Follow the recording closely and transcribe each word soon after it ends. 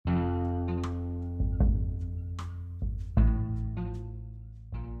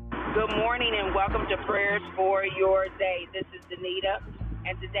Good morning and welcome to Prayers for Your Day. This is Danita,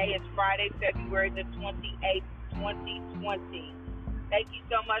 and today is Friday, February the 28th, 2020. Thank you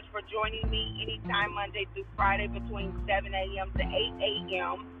so much for joining me anytime Monday through Friday between 7 a.m. to 8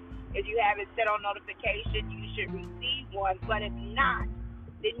 a.m. If you have it set on notification, you should receive one, but if not,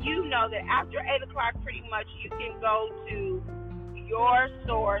 then you know that after 8 o'clock pretty much you can go to your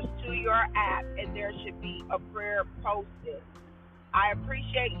source, to your app, and there should be a prayer posted. I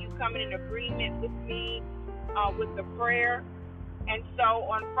appreciate you coming in agreement with me with the prayer. And so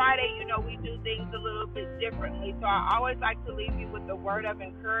on Friday, we do things a little bit differently. So I always like to leave you with a word of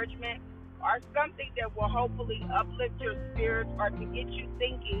encouragement or something that will hopefully uplift your spirits or to get you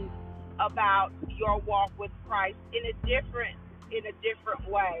thinking about your walk with Christ in a different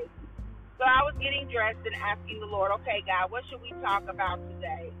way. So I was getting dressed and asking the Lord, okay, God, what should we talk about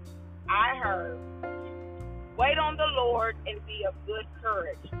today? I heard, wait on the Lord and be of good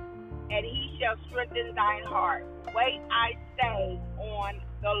courage, and he shall strengthen thine heart. Wait, I say, on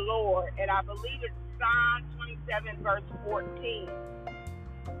the Lord. And I believe it's Psalm 27, verse 14.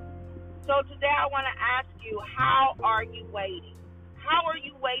 So today I want to ask you, how are you waiting? How are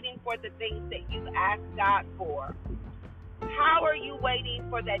you waiting for the things that you've asked God for? How are you waiting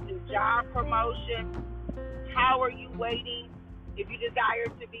for that new job promotion? How are you waiting, if you desire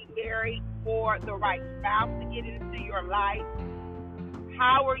to be married, for the right spouse to get into your life?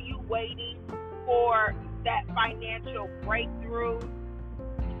 How are you waiting for that financial breakthrough?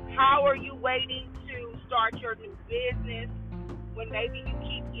 How are you waiting to start your new business when maybe you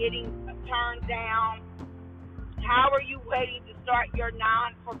keep getting turned down? How are you waiting to start your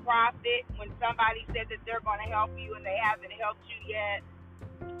non-for-profit when somebody said that they're going to help you and they haven't helped you yet?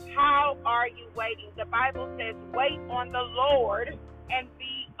 How are you waiting? The Bible says, wait on the Lord and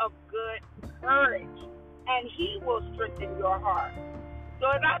be of good courage, and he will strengthen your heart. So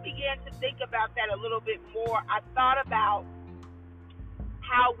as I began to think about that a little bit more, I thought about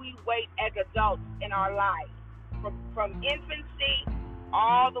how we wait as adults in our life, from infancy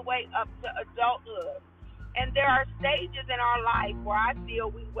all the way up to adulthood. And there are stages in our life where I feel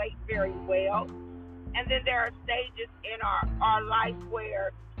we wait very well, and then there are stages in our life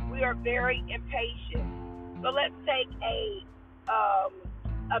where we are very impatient. So let's take a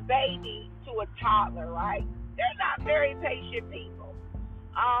baby to a toddler, right? They're not very patient people.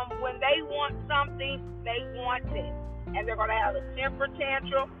 When they want something, they want it. And they're going to have a temper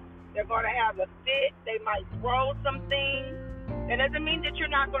tantrum. They're going to have a fit. They might throw some things. That doesn't mean that you're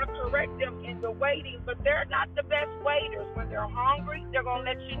not going to correct them in the waiting, but they're not the best waiters. When they're hungry, they're going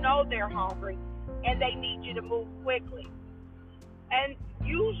to let you know they're hungry, and they need you to move quickly. And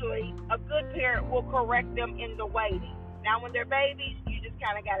usually, a good parent will correct them in the waiting. Now, when they're babies, you just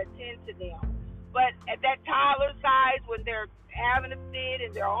kind of got to tend to them. But at that toddler size, when they're having a fit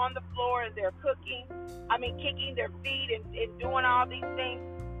and they're on the floor and they're kicking their feet and doing all these things,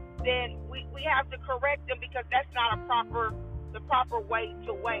 then we have to correct them because that's not the proper way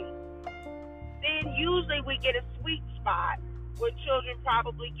to wait. Then usually we get a sweet spot where children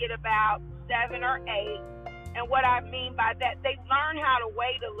probably get about 7 or 8. And what I mean by that, they learn how to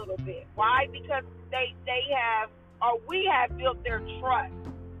wait a little bit. Why? Because we have built their trust.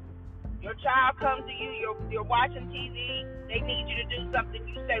 Your child comes to you, you're watching TV, they need you to do something.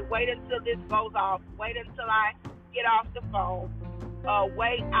 You say, wait until this goes off. Wait until I get off the phone.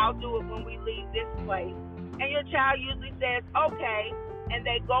 Wait, I'll do it when we leave this place. And your child usually says, okay, and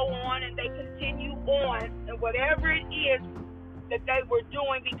they go on and they continue on, and whatever it is that they were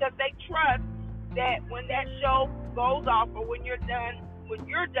doing, because they trust that when that show goes off or when you're done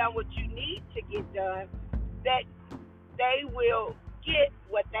what you need to get done, that they will get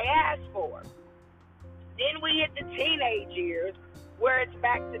what they asked for. Then we hit the teenage years where it's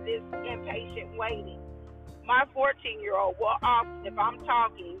back to this impatient waiting. My 14-year-old will often, if I'm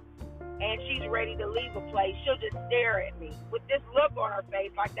talking and she's ready to leave a place, she'll just stare at me with this look on her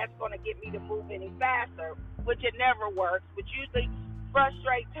face like that's going to get me to move any faster, which it never works, which usually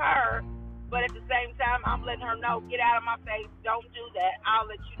frustrates her. But at the same time, I'm letting her know, get out of my face, don't do that. I'll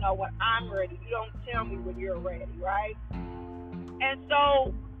let you know when I'm ready. You don't tell me when you're ready, right? And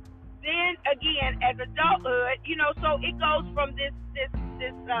so then again, as adulthood, so it goes from this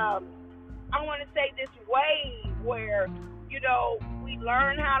I want to say this wave where, we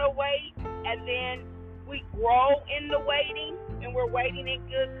learn how to wait, and then we grow in the waiting, and we're waiting in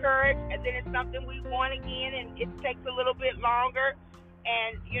good courage, and then it's something we want again, and it takes a little bit longer,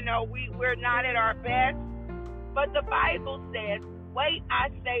 and, we're not at our best. But the Bible says, wait, I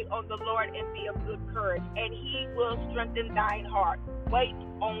say, on the Lord and be of good courage, and he will strengthen thine heart. Wait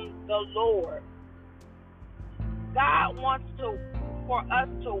on the Lord. God wants for us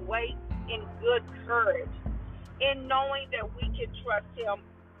to wait in good courage, in knowing that we can trust him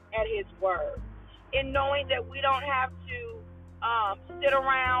at his word, in knowing that we don't have to sit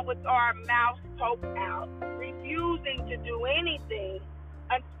around with our mouths poked out, refusing to do anything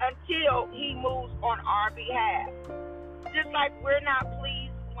until he moves on our behalf. Just like we're not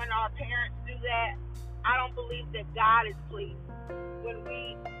pleased when our parents do that, I don't believe that God is pleased when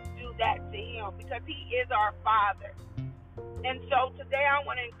we do that to him, because he is our Father. And so today I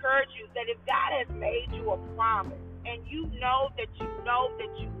want to encourage you that if God has made you a promise, and you know that you know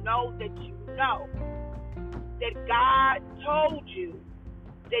that you know that you know that God told you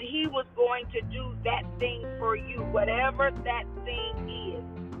that he was going to do that thing for you, whatever that thing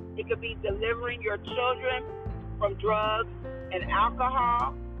is. It could be delivering your children from drugs and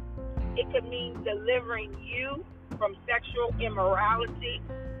alcohol. It could mean delivering you from sexual immorality.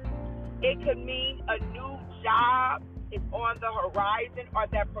 It could mean a new job is on the horizon, or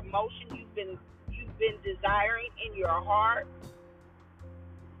that promotion you've been desiring in your heart.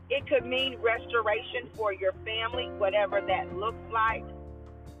 It could mean restoration for your family, whatever that looks like.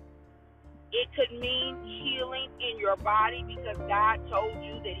 It could mean healing in your body because God told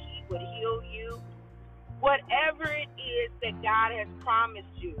you that he would heal you. Whatever it is that God has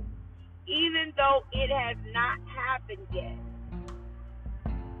promised you, even though it has not happened yet,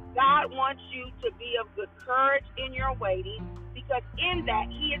 God wants you to be of good courage in your waiting, because in that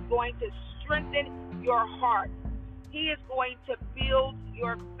he is going to strengthen your heart. He is going to build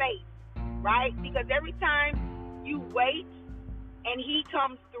your faith, right? Because every time you wait and he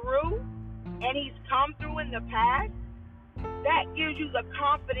comes through, and he's come through in the past, that gives you the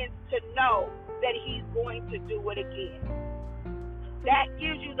confidence to know that he's going to do it again. That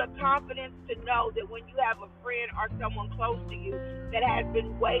gives you the confidence to know that when you have a friend or someone close to you that has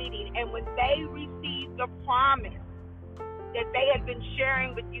been waiting, and when they receive the promise that they had been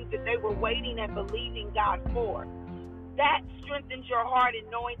sharing with you that they were waiting and believing God for, that strengthens your heart in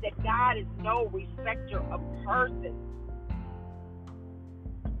knowing that God is no respecter of persons.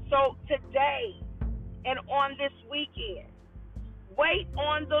 So today and on this weekend, wait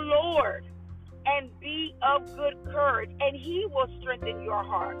on the Lord and be of good courage, and he will strengthen your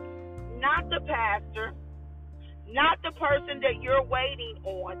heart. Not the pastor, not the person that you're waiting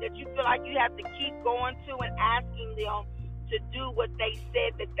on, that you feel like you have to keep going to and asking them to do what they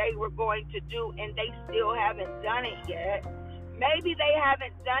said that they were going to do, and they still haven't done it yet. Maybe they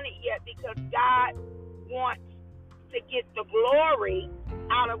haven't done it yet because God wants to get the glory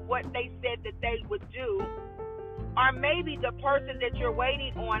out of what they said that they would do. Or maybe the person that you're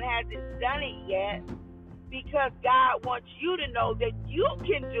waiting on hasn't done it yet because God wants you to know that you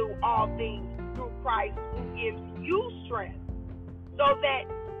can do all things through Christ who gives you strength, so that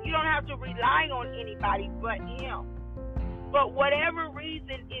you don't have to rely on anybody but him. But whatever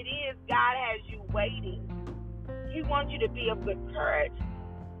reason it is God has you waiting, he wants you to be of good courage,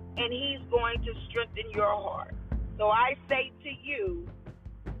 and he's going to strengthen your heart. So I say to you,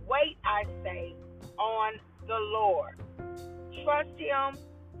 wait, I say, on the Lord. Trust him,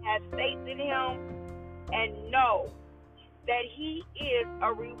 have faith in him, and know that he is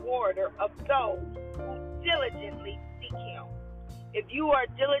a rewarder of those who diligently seek him. If you are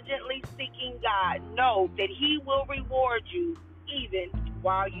diligently seeking God, know that he will reward you even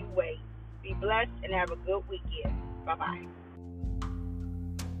while you wait. Be blessed and have a good weekend. Bye-bye.